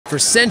For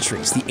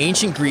centuries, the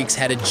ancient Greeks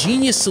had a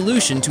genius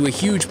solution to a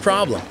huge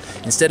problem.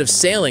 Instead of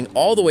sailing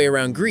all the way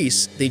around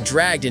Greece, they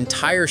dragged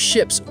entire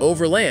ships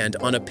overland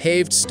on a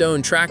paved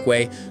stone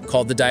trackway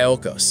called the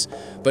Diolkos.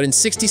 But in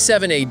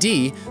 67 AD,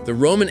 the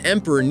Roman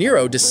Emperor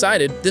Nero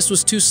decided this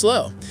was too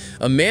slow.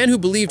 A man who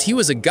believed he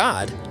was a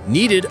god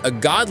needed a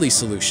godly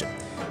solution.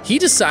 He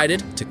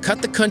decided to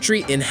cut the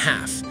country in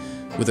half.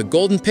 With a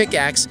golden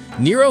pickaxe,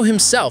 Nero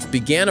himself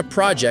began a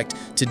project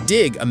to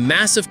dig a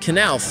massive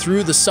canal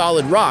through the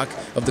solid rock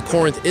of the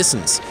Corinth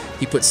Isthmus.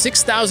 He put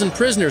 6,000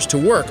 prisoners to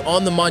work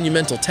on the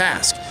monumental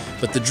task,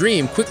 but the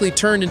dream quickly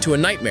turned into a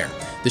nightmare.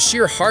 The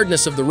sheer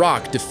hardness of the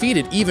rock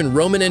defeated even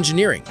Roman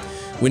engineering.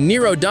 When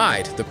Nero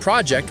died, the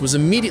project was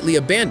immediately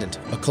abandoned,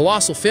 a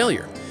colossal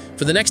failure.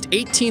 For the next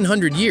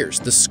 1,800 years,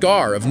 the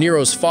scar of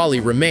Nero's folly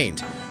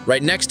remained.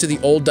 Right next to the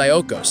old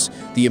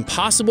Diolkos, the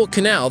impossible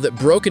canal that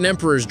broke an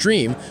emperor's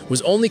dream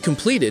was only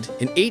completed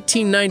in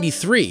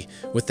 1893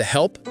 with the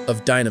help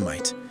of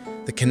dynamite.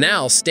 The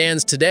canal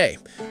stands today,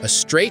 a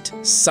straight,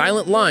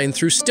 silent line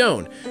through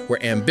stone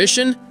where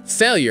ambition,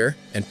 failure,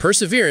 and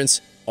perseverance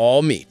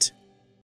all meet.